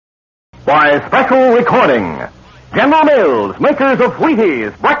By special recording, General Mills, makers of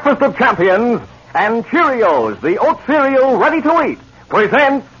Wheaties, Breakfast of Champions, and Cheerios, the oat cereal ready to eat,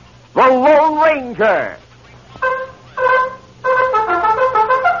 presents The Lone Ranger.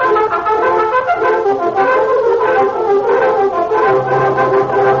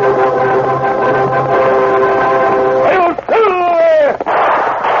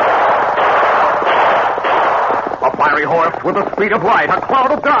 A fiery horse with the speed of light, a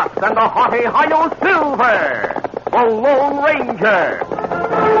cloud of dust, and a haughty Hi-Yo Silver, the Lone Ranger.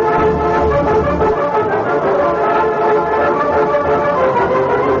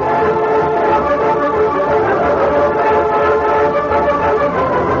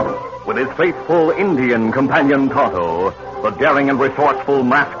 With his faithful Indian companion Tonto, the daring and resourceful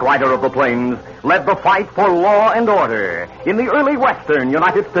masked rider of the plains led the fight for law and order in the early western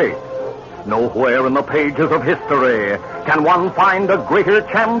United States. Nowhere in the pages of history can one find a greater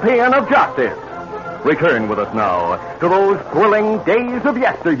champion of justice. Return with us now to those thrilling days of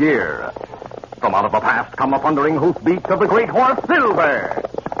yesteryear. From out of the past come the thundering hoofbeats of the great horse Silver.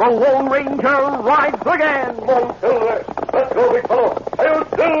 The Lone Ranger rides again. Go, Silver. Let's go, big fellow. Hail,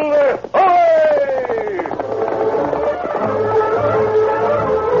 Silver. Away!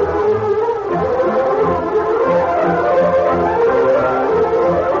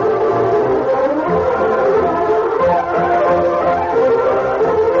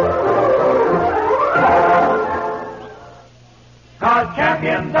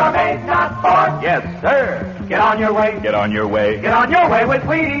 Champions are made, not born. Yes, sir. Get on your way. Get on your way. Get on your way with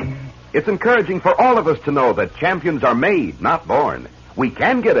Wheaties. It's encouraging for all of us to know that champions are made, not born. We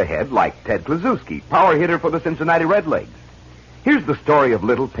can get ahead like Ted Kluszewski, power hitter for the Cincinnati Redlegs. Here's the story of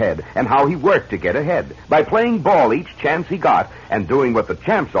little Ted and how he worked to get ahead by playing ball each chance he got and doing what the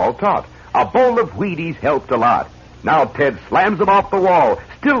champs all taught. A bowl of Wheaties helped a lot. Now Ted slams them off the wall,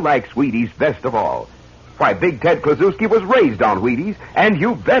 still likes Wheaties best of all. Why, Big Ted Kluszewski was raised on Wheaties, and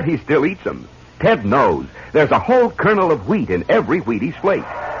you bet he still eats them. Ted knows there's a whole kernel of wheat in every Wheaties flake.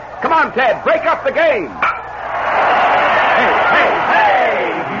 Come on, Ted, break up the game.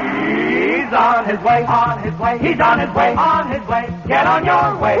 Hey! He's on his way, on his way. He's on his way, on his way. Get on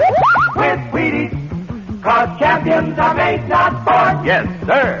your way with Wheaties. 'Cause champions are made, not born. Yes,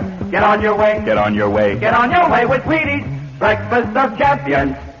 sir. Get on your way. Get on your way. Get on your way with Wheaties. Breakfast of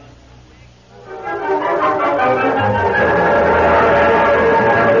Champions.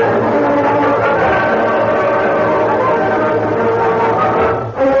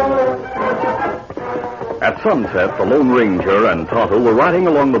 At sunset, the Lone Ranger and Tonto were riding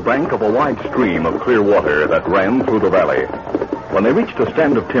along the bank of a wide stream of clear water that ran through the valley. When they reached a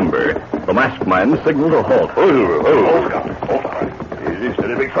stand of timber, the masked man signaled a halt. Hold on. Easy,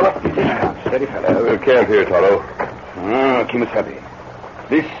 steady, big fella. Steady, fella. We'll camp here, Tonto. Kimasabi.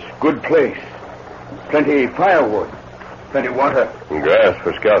 This good place. Plenty firewood. Plenty water. And grass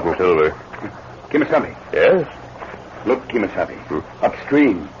for scouting Silver. Kimasabi. Yes? Look, Kimasabi.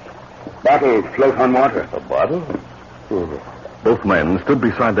 Upstream. Bottle float on water. A bottle? Both men stood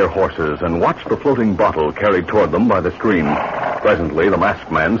beside their horses and watched the floating bottle carried toward them by the stream. Presently, the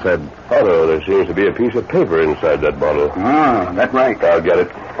masked man said, Tonto, there seems to be a piece of paper inside that bottle. That's right. I'll get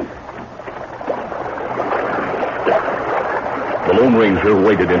it. The Lone Ranger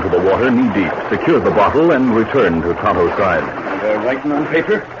waded into the water knee-deep, secured the bottle, and returned to Tonto's side. Writing on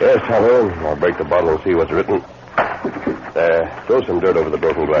paper? Yes, Tonto. I'll break the bottle and see what's written. Throw some dirt over the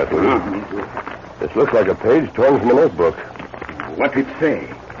broken glass, will you? This looks like a page torn from a notebook. What'd it say?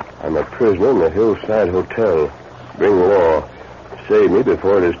 I'm a prisoner in the Hillside Hotel. Bring law. Save me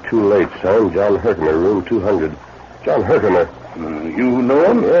before it is too late. Signed, John Herkimer, room 200. John Herkimer. You know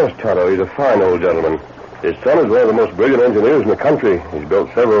him? Yes, Tonto. He's a fine old gentleman. His son is one of the most brilliant engineers in the country. He's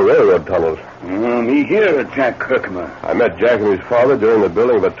built several railroad tunnels. Me here, Jack Herkimer. I met Jack and his father during the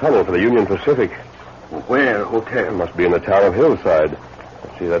building of a tunnel for the Union Pacific. Where, hotel? It must be in the town of Hillside.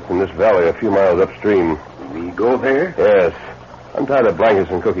 See, that's in this valley a few miles upstream. We go there? Yes. Untie the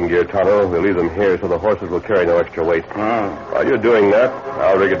blankets and cooking gear, Tonto. We'll leave them here so the horses will carry no extra weight. While you're doing that,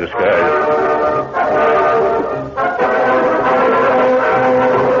 I'll rig a disguise.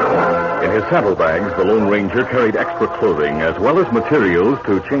 In his saddlebags, the Lone Ranger carried extra clothing as well as materials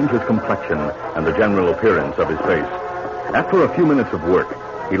to change his complexion and the general appearance of his face. After a few minutes of work,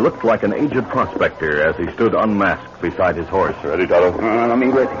 he looked like an aged prospector as he stood unmasked beside his horse. Ready, Tonto? I'm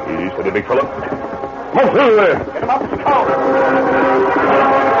ready. Easy, steady, big fellow. Move there. Get him up to the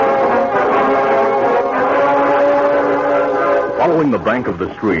Following the bank of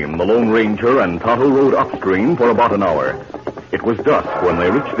the stream, the Lone Ranger and Tonto rode upstream for about an hour. It was dusk when they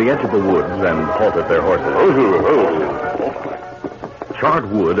reached the edge of the woods and halted their horses.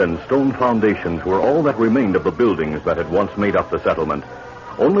 Charred wood and stone foundations were all that remained of the buildings that had once made up the settlement.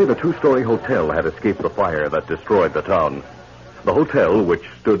 Only the two-story hotel had escaped the fire that destroyed the town. The hotel, which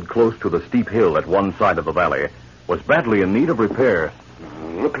stood close to the steep hill at one side of the valley, was badly in need of repair.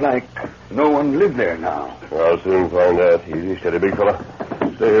 Look like no one lived there now. I'll soon find out. Easy, steady, big fella.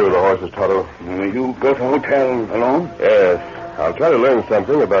 Stay here with the horses, Tonto. You go to hotel alone? Yes. I'll try to learn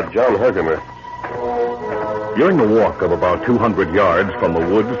something about John Herkimer. During the walk of about 200 yards from the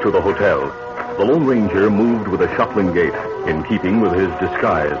woods to the hotel, the Lone Ranger moved with a shuffling gait, in keeping with his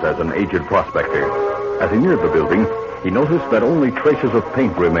disguise as an aged prospector. As he neared the building, he noticed that only traces of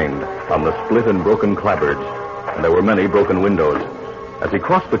paint remained on the split and broken clapboards, and there were many broken windows. As he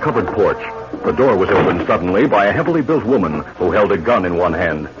crossed the covered porch, the door was opened suddenly by a heavily built woman who held a gun in one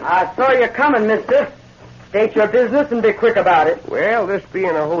hand. I saw you coming, mister. State your business and be quick about it. Well, this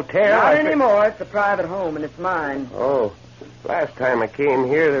being a hotel... Not anymore. It's a private home, and it's mine. Oh. Last time I came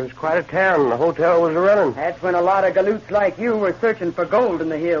here, there was quite a town, and the hotel was running. That's when a lot of galoots like you were searching for gold in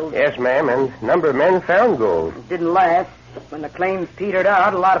the hills. Yes, ma'am, and a number of men found gold. It didn't last. When the claims petered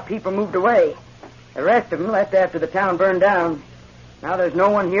out, a lot of people moved away. The rest of them left after the town burned down. Now there's no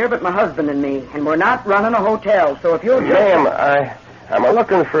one here but my husband and me, and we're not running a hotel, so if you'll just... Ma'am, I'm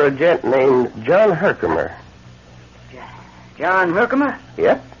looking for a gent named John Herkimer. John Herkimer?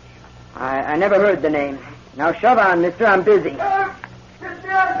 Yep. I never heard the name. Now shove on, mister. I'm busy.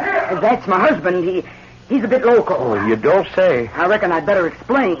 That's my husband. He's a bit local. Oh, you don't say. I reckon I'd better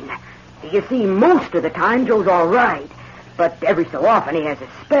explain. You see, most of the time Joe's all right, but every so often he has a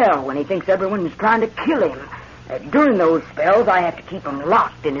spell when he thinks everyone's trying to kill him. During those spells, I have to keep him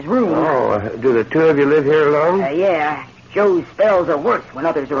locked in his room. Oh, do the two of you live here alone? Yeah. Joe's spells are worse when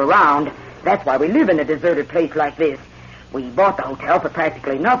others are around. That's why we live in a deserted place like this. We bought the hotel for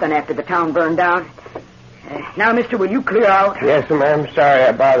practically nothing after the town burned down. Now, mister, will you clear out? Yes, ma'am. Sorry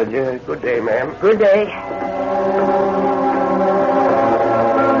I bothered you. Good day, ma'am. Good day.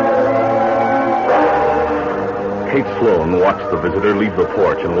 Kate Sloan watched the visitor leave the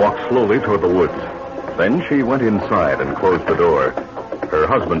porch and walk slowly toward the woods. Then she went inside and closed the door. Her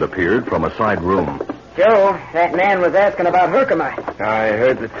husband appeared from a side room. Joe, that man was asking about Herkimer. I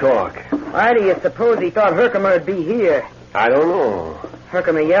heard the talk. Why do you suppose he thought Herkimer would be here? I don't know.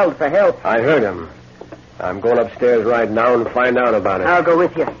 Herkimer yelled for help. I heard him. I'm going upstairs right now and find out about it. I'll go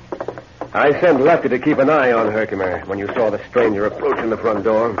with you. I sent Lefty to keep an eye on Herkimer when you saw the stranger approaching the front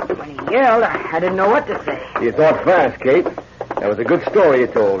door. When he yelled, I didn't know what to say. You thought fast, Kate. That was a good story you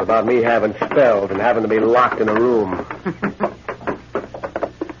told about me having spells and having to be locked in a room.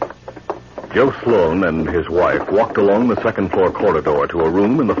 Joe Sloan and his wife walked along the second-floor corridor to a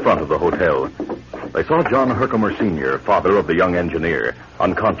room in the front of the hotel. They saw John Herkimer Sr., father of the young engineer,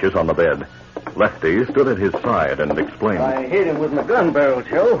 unconscious on the bed. Lefty stood at his side and explained. I hit him with my gun barrel,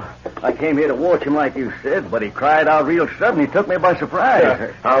 Joe. I came here to watch him like you said, but he cried out real sudden. He took me by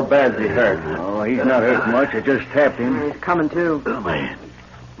surprise. How bad's he hurt? Oh, he's not hurt much. I just tapped him. He's coming to. Oh,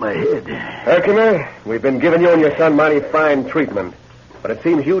 my head. Herkimer, we've been giving you and your son mighty fine treatment, but it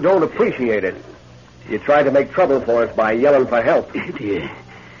seems you don't appreciate it. You tried to make trouble for us by yelling for help.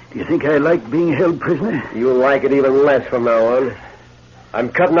 Do you think I like being held prisoner? You'll like it even less from now on. I'm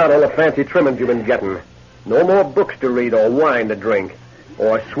cutting out all the fancy trimmings you've been getting. No more books to read or wine to drink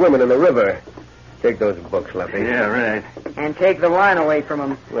or swimming in the river. Take those books, Lefty. Yeah, right. And take the wine away from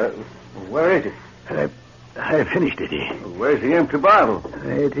him. Well, where is it? I finished it. Where's the empty bottle?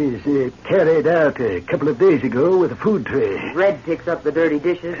 It is carried out a couple of days ago with a food tray. Red picks up the dirty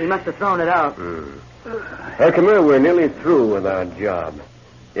dishes. He must have thrown it out. Herkimer, we're nearly through with our job.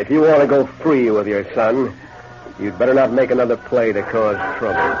 If you want to go free with your son, you'd better not make another play to cause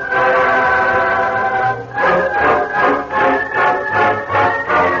trouble.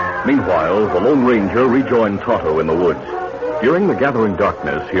 Meanwhile, the Lone Ranger rejoined Tonto in the woods. During the gathering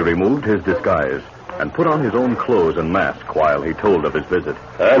darkness, he removed his disguise and put on his own clothes and mask while he told of his visit.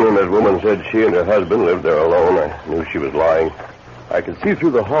 And when that woman said she and her husband lived there alone, I knew she was lying. I could see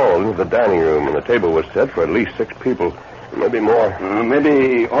through the hall into the dining room, and the table was set for at least 6 people. Maybe more.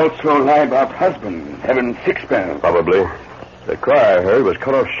 Maybe also lie about husband having 6 spells. Probably. The cry I heard was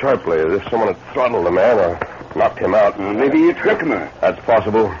cut off sharply, as if someone had throttled the man or knocked him out. Maybe it's Herkimer. That's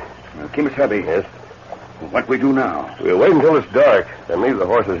possible. Kimasabi. Yes? What we do now? We'll wait until it's dark, then leave the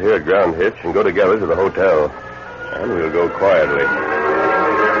horses here at Ground Hitch and go together to the hotel. And we'll go quietly.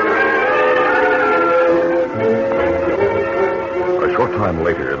 A short time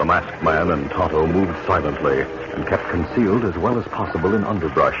later, the masked man and Tonto moved silently and kept concealed as well as possible in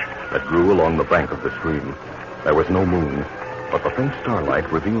underbrush that grew along the bank of the stream. There was no moon, but the faint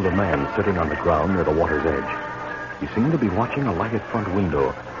starlight revealed a man sitting on the ground near the water's edge. He seemed to be watching a lighted front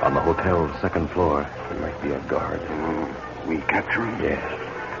window on the hotel's second floor. It might be a guard. We capture him? Yes.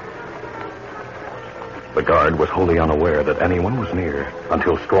 The guard was wholly unaware that anyone was near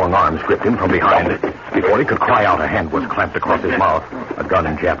until strong arms gripped him from behind. Before he could cry out, a hand was clamped across his mouth. A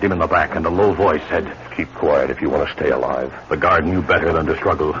gun jabbed him in the back, and a low voice said, Keep quiet if you want to stay alive. The guard knew better than to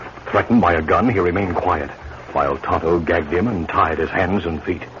struggle. Threatened by a gun, he remained quiet, while Tonto gagged him and tied his hands and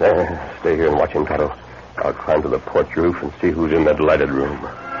feet. Stay here and watch him, Tonto. I'll climb to the porch roof and see who's in that lighted room.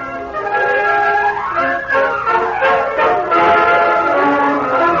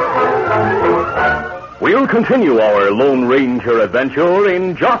 We'll continue our Lone Ranger adventure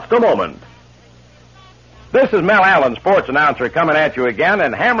in just a moment. This is Mel Allen, sports announcer, coming at you again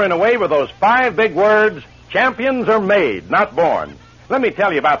and hammering away with those 5 big words, champions are made, not born. Let me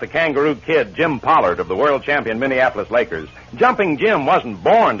tell you about the Kangaroo Kid, Jim Pollard of the world champion Minneapolis Lakers. Jumping Jim wasn't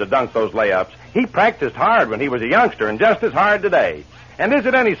born to dunk those layups. He practiced hard when he was a youngster and just as hard today. And is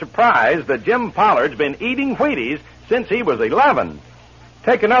it any surprise that Jim Pollard's been eating Wheaties since he was 11?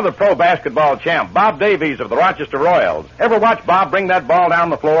 Take another pro basketball champ, Bob Davies of the Rochester Royals. Ever watch Bob bring that ball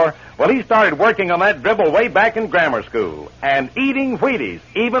down the floor? Well, he started working on that dribble way back in grammar school and eating Wheaties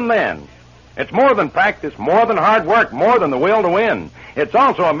even then. It's more than practice, more than hard work, more than the will to win. It's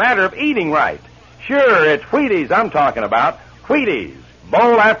also a matter of eating right. Sure, it's Wheaties I'm talking about. Wheaties,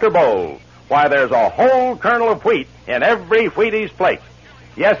 bowl after bowl. Why, there's a whole kernel of wheat in every Wheaties plate.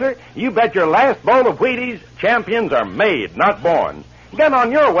 Yes, sir, you bet your last bowl of Wheaties, champions are made, not born. Get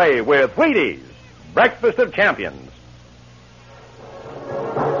on your way with Wheaties, breakfast of champions.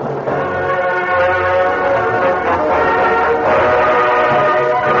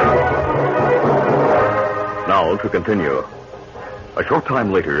 Now to continue. A short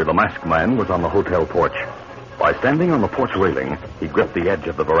time later, the masked man was on the hotel porch. By standing on the porch railing, he gripped the edge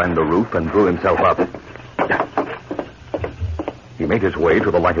of the veranda roof and drew himself up. He made his way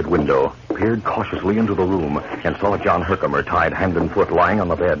to the lighted window, peered cautiously into the room, and saw John Herkimer tied hand and foot lying on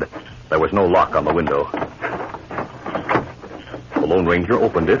the bed. There was no lock on the window. The Lone Ranger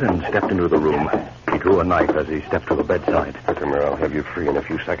opened it and stepped into the room. He drew a knife as he stepped to the bedside. Herkimer, I'll have you free in a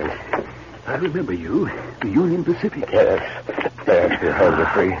few seconds. I remember you, the Union Pacific. Yes. There, your hands are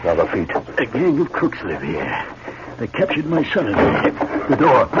free, now the feet. A gang of crooks live here. They captured my son in the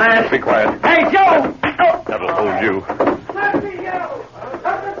door. Be quiet. Hey, Joe! That'll hold you. Let me go!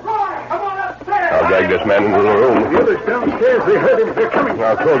 Up the cry! Come on upstairs! I'll drag this man into the room. The others downstairs, they heard him. They're coming.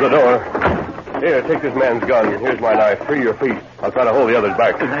 Now close the door. Here, take this man's gun. Here's my knife. Free your feet. I'll try to hold the others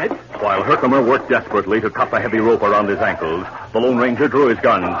back. While Herkimer worked desperately to cut the heavy rope around his ankles, the Lone Ranger drew his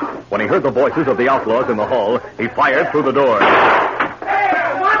gun. When he heard the voices of the outlaws in the hall, he fired through the door.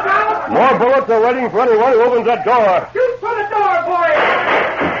 Hey, watch out! More bullets are waiting for anyone who opens that door. Shoot for the door, boys!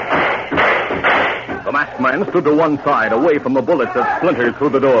 The masked man stood to one side, away from the bullets that splintered through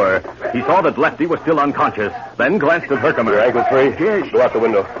the door. He saw that Lefty was still unconscious, then glanced at Herkimer. Your ankle free? Yes. Go out the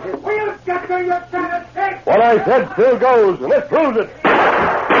window. We'll get to you, Senate State! What I said still goes, and this proves it.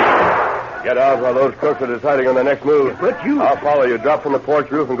 Get out while those crooks are deciding on their next move. But you... I'll follow you. Drop from the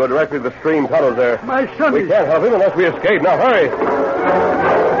porch roof and go directly to the stream. Tunnel's there. My son We is... can't help him unless we escape. Now, hurry.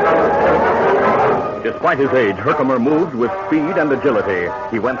 Despite his age, Herkimer moved with speed and agility.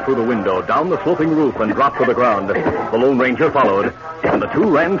 He went through the window, down the sloping roof, and dropped to the ground. The Lone Ranger followed, and the two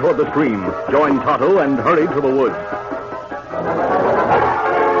ran toward the stream, joined Tonto, and hurried to the woods.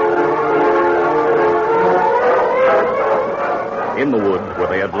 In the woods where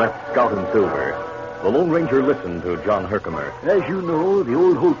they had left Scout and Silver, the Lone Ranger listened to John Herkimer. As you know, the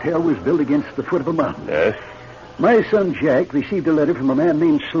old hotel was built against the foot of a mountain. Yes? My son Jack received a letter from a man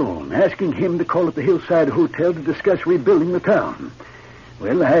named Sloan, asking him to call at the Hillside Hotel to discuss rebuilding the town.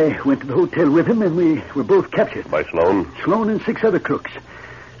 Well, I went to the hotel with him, and we were both captured. By Sloan? Sloan and 6 other crooks.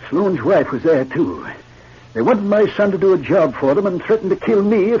 Sloan's wife was there, too. They wanted my son to do a job for them and threatened to kill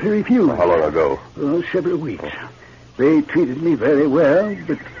me if he refused. How long ago? Oh, several weeks. They treated me very well,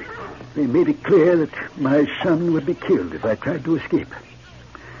 but they made it clear that my son would be killed if I tried to escape.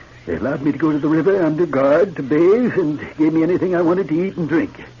 They allowed me to go to the river under guard to bathe and gave me anything I wanted to eat and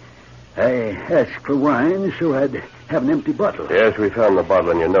drink. I asked for wine so I'd have an empty bottle. Yes, we found the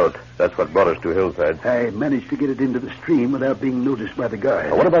bottle in your note. That's what brought us to Hillside. I managed to get it into the stream without being noticed by the guard.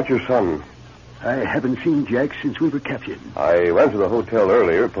 Now, what about your son? I haven't seen Jack since we were captured. I went to the hotel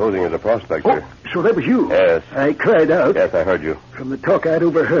earlier, posing as a prospector. Oh, so that was you? Yes. I cried out. Yes, I heard you. From the talk I'd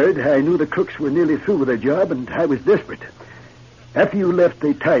overheard, I knew the crooks were nearly through with their job, and I was desperate. After you left,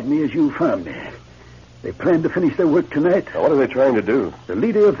 they tied me as you found me. They planned to finish their work tonight. Now, what are they trying to do? The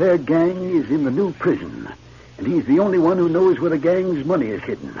leader of their gang is in the new prison, and he's the only one who knows where the gang's money is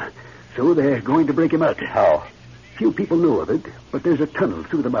hidden. So they're going to break him out. How? Few people know of it, but there's a tunnel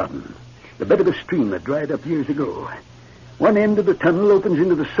through the mountain. The bed of a stream that dried up years ago. One end of the tunnel opens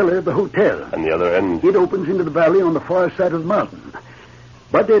into the cellar of the hotel. And the other end? It opens into the valley on the far side of the mountain.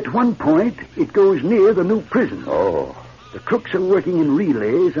 But at one point, it goes near the new prison. Oh. The crooks are working in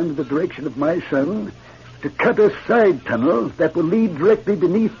relays under the direction of my son to cut a side tunnel that will lead directly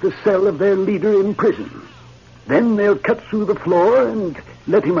beneath the cell of their leader in prison. Then they'll cut through the floor and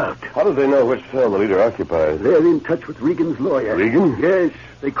let him out. How do they know which cell the leader occupies? They're in touch with Regan's lawyer. Regan? Yes,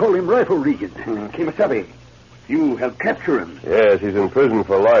 they call him Rifle Regan. Kimasabi, you helped capture him. Yes, he's in prison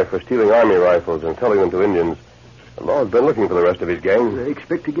for life for stealing army rifles and selling them to Indians. The law's been looking for the rest of his gang. They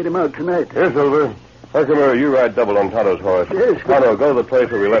expect to get him out tonight. Here, Silver. Herkimer, you ride double on Tonto's horse. Yes, Tonto, go to the place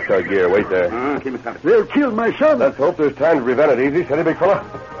where we left our gear. Wait there. Kimasabi. They'll kill my son. Let's hope there's time to prevent it. Easy, steady, big fella.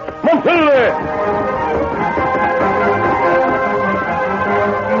 Montilde!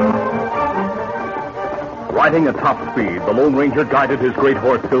 Riding at top speed, the Lone Ranger guided his great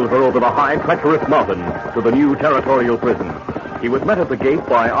horse Silver over the high, treacherous mountain to the new territorial prison. He was met at the gate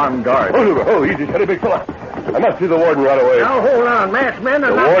by armed guards. Oh, easy, steady, big fella. I must see the warden right away. Now, hold on. Masked men are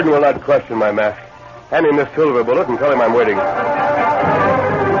The not... warden will not question my mask. Hand him this silver bullet and tell him I'm waiting.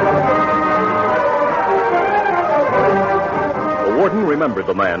 The warden remembered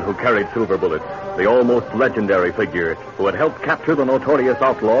the man who carried silver bullets, the almost legendary figure who had helped capture the notorious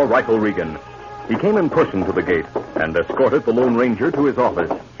outlaw Rifle Regan. He came in person to the gate and escorted the Lone Ranger to his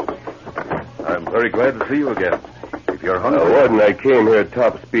office. I'm very glad to see you again. If you're hungry... Warden, I came here at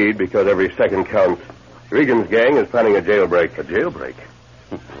top speed because every second counts. Regan's gang is planning a jailbreak. A jailbreak?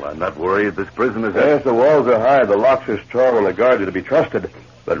 Well, I'm not worried this prison is... Yes, the walls are high, the locks are strong, and the guards are to be trusted.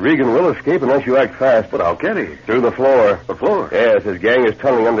 But Regan will escape unless you act fast. But how can he? Through the floor. The floor? Yes, his gang is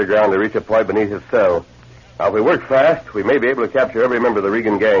tunneling underground to reach a point beneath his cell. Now, if we work fast, we may be able to capture every member of the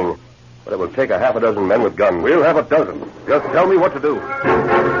Regan gang. But it will take a half a dozen men with guns. We'll have a dozen. Just tell me what to do.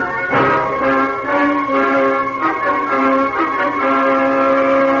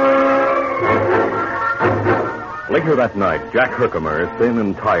 Later that night, Jack Herkimer, thin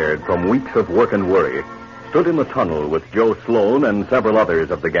and tired from weeks of work and worry, stood in the tunnel with Joe Sloan and several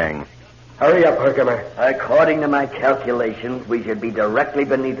others of the gang. Hurry up, Herkimer. According to my calculations, we should be directly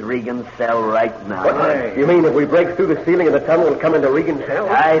beneath Regan's cell right now. What? You mean if we break through the ceiling of the tunnel, we'll come into Regan's cell?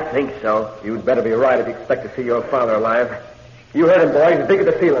 I think so. You'd better be right if you expect to see your father alive. You heard him, boys. Dig at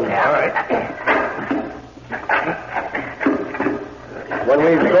the ceiling. Yeah. All right. When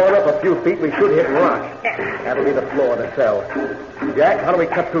we've gone up a few feet, we should hit rock. That'll be the floor of the cell. Jack, how do we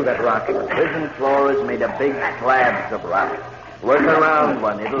cut through that rock? The prison floor is made of big slabs of rock. Work around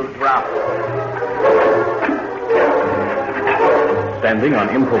one, it'll drop. Standing on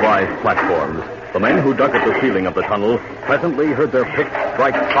improvised platforms, the men who dug at the ceiling of the tunnel presently heard their picks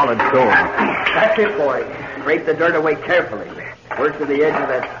strike solid stone. That's it, boys. Scrape the dirt away carefully. Work to the edge of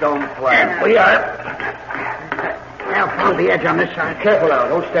that stone slab. We are. Now, found the edge on this side. Careful now.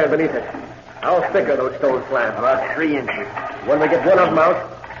 Don't stand beneath it. How thick are those stone slabs? About 3 inches. When we get one of them out,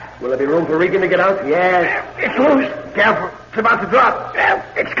 will there be room for Regan to get out? Yes. It's loose. Careful. It's about to drop.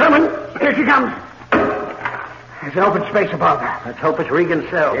 It's coming. Here she comes. There's an open space above her. Let's hope it's Regan's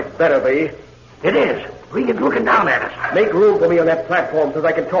cell. It better be. It is. Regan's looking down at us. Make room for me on that platform so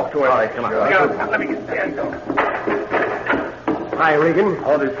I can talk to her. All right, come on. Let me get there. Hi, Regan.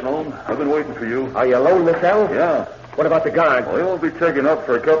 Howdy, Sloan. I've been waiting for you. Are you alone in the cell? Yeah. What about the guards? Well, you'll be taken up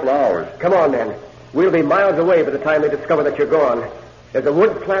for a couple of hours. Come on, then. We'll be miles away by the time they discover that you're gone. There's a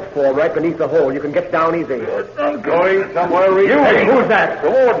wood platform right beneath the hole. You can get down easy. I'm going somewhere, Regan. Hey, who's that? The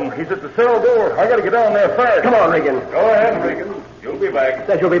warden. He's at the cell door. I gotta get down there first. Come on, Regan. Go ahead, Regan. You'll be back.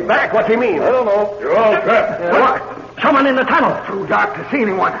 Says you'll be back. What's he mean? I don't know. You're all trapped. What? Someone in the tunnel. Too dark to see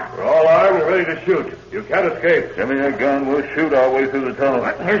anyone. We're all armed and ready to shoot. You can't escape. Give me a gun. We'll shoot our way through the tunnel.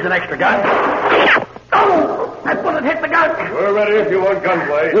 Here's an extra gun. Oh! That bullet hit the gun. We're ready if you want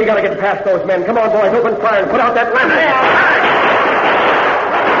gunplay. We gotta get past those men. Come on, boys. Open fire and put out that lantern.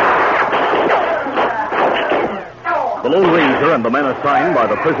 The Lone Ranger and the men assigned by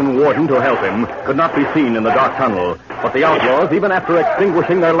the prison warden to help him could not be seen in the dark tunnel, but the outlaws, even after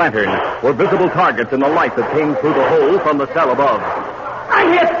extinguishing their lanterns, were visible targets in the light that came through the hole from the cell above.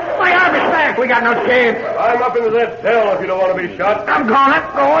 I'm hit. My arm is back. We got no chance. I'm up into that cell if you don't want to be shot. I'm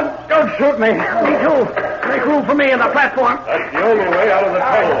going. Don't shoot me. Me too. Make room for me on the platform. That's the only way out of the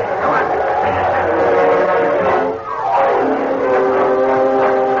tunnel.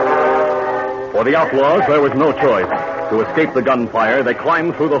 For the outlaws, there was no choice. To escape the gunfire, they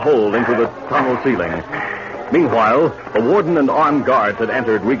climbed through the hole into the tunnel ceiling. Meanwhile, the warden and armed guards had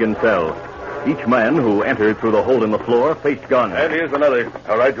entered Regan's cell. Each man who entered through the hole in the floor faced guns. And here's another.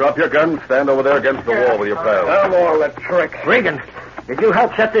 All right, drop your gun. Stand over there against the wall with your pal. No more of the tricks. Regan, did you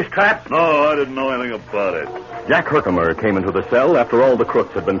help set this trap? No, I didn't know anything about it. Jack Herkimer came into the cell after all the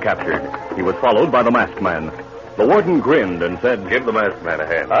crooks had been captured. He was followed by the masked man. The warden grinned and said, Give the masked man a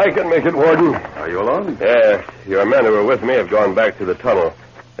hand. I can make it, Warden. Are you alone? Yes, your men who were with me have gone back to the tunnel.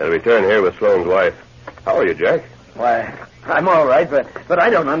 They'll return here with Sloane's wife. How are you, Jack? Why, I'm all right, but I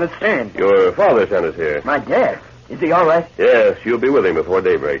don't understand. Your father sent us here. My dad, is he all right? Yes, you'll be with him before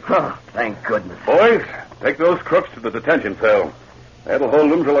daybreak. Oh, thank goodness. Boys, take those crooks to the detention cell. That'll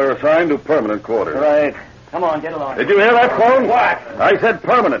hold them till they're assigned to permanent quarters. Right. Come on, get along. Did you hear that, Sloan? What? I said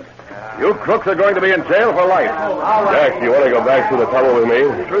permanent. You crooks are going to be in jail for life. All right. Jack, you want to go back through the tunnel with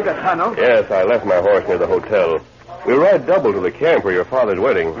me? Through the tunnel? Yes, I left my horse near the hotel. We'll ride double to the camp for your father's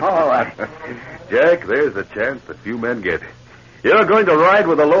wedding. All right. Jack, there's a chance that few men get. You're going to ride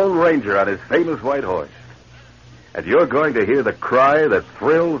with the Lone Ranger on his famous white horse. And you're going to hear the cry that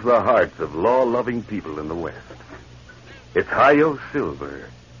thrills the hearts of law-loving people in the West. It's Hi-Yo Silver,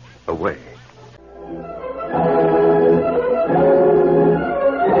 away.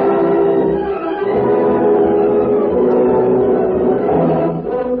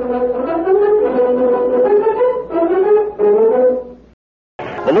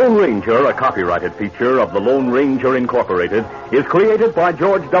 The Lone Ranger, a copyrighted feature of the Lone Ranger Incorporated, is created by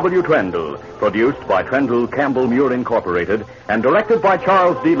George W. Trendle, produced by Trendle Campbell Muir Incorporated, and directed by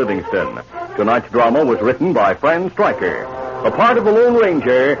Charles D. Livingston. Tonight's drama was written by Fran Stryker. The part of the Lone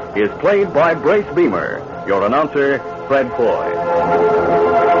Ranger is played by Brace Beamer. Your announcer, Fred Foy.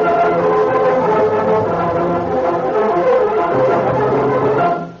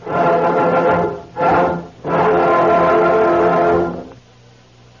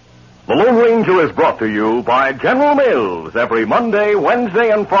 The Lone Ranger is brought to you by General Mills every Monday, Wednesday,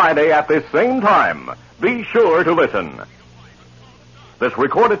 and Friday at this same time. Be sure to listen. This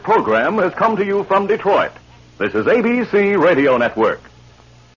recorded program has come to you from Detroit. This is ABC Radio Network.